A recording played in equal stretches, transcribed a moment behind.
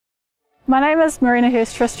My name is Marina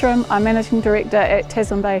Hurst-Tristram. I'm Managing Director at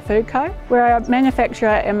Tasman Bay Food Co. We're a manufacturer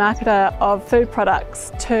and marketer of food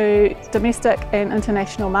products to domestic and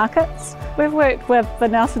international markets. We've worked with the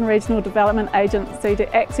Nelson Regional Development Agency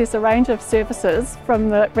to access a range of services from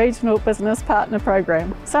the Regional Business Partner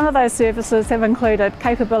Program. Some of those services have included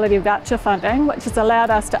capability voucher funding, which has allowed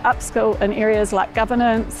us to upskill in areas like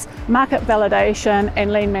governance, market validation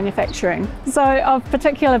and lean manufacturing. So of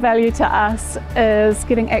particular value to us is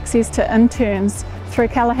getting access to interns through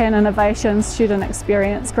Callaghan Innovations Student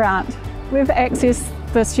Experience Grant. We've accessed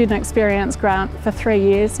the Student Experience Grant for 3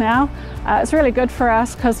 years now. It's really good for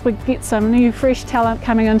us because we get some new fresh talent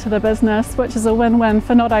coming into the business, which is a win-win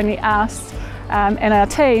for not only us and our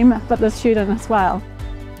team, but the student as well.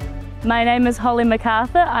 My name is Holly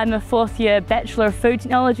MacArthur. I'm a 4th year Bachelor of Food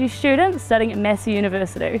Technology student studying at Massey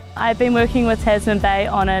University. I've been working with Tasman Bay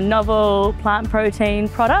on a novel plant protein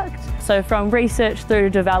product. So from research through to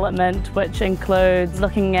development, which includes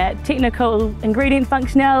looking at technical ingredient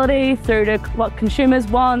functionality, through to what consumers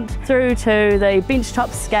want, through to the benchtop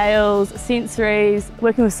scales, sensories,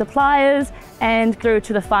 working with suppliers, and through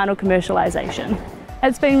to the final commercialisation.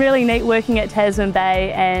 It's been really neat working at Tasman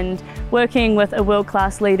Bay and working with a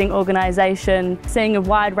world-class leading organisation, seeing a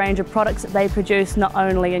wide range of products that they produce not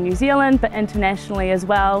only in New Zealand but internationally as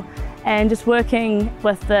well, and just working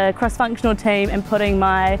with the cross-functional team and putting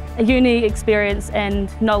my uni experience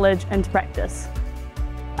and knowledge into practice.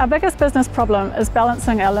 Our biggest business problem is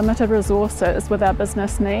balancing our limited resources with our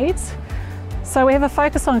business needs. So we have a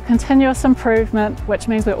focus on continuous improvement, which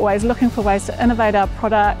means we're always looking for ways to innovate our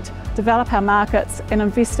product, develop our markets and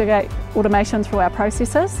investigate automation through our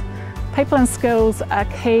processes. People and skills are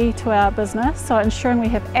key to our business, so ensuring we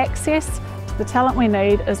have access to the talent we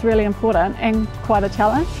need is really important and quite a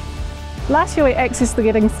challenge. Last year we accessed the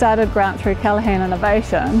Getting Started grant through Callaghan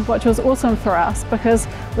Innovation, which was awesome for us because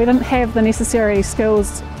we didn't have the necessary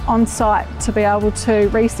skills on site to be able to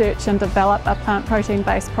research and develop a plant protein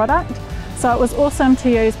based product. So it was awesome to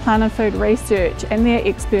use Plant and Food Research and their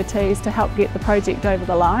expertise to help get the project over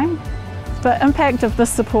the line. The impact of this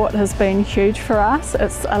support has been huge for us.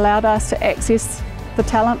 It's allowed us to access the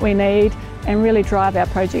talent we need and really drive our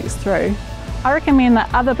projects through. I recommend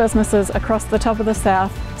that other businesses across the top of the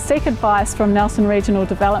South seek advice from Nelson Regional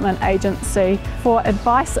Development Agency for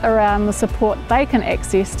advice around the support they can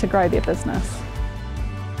access to grow their business.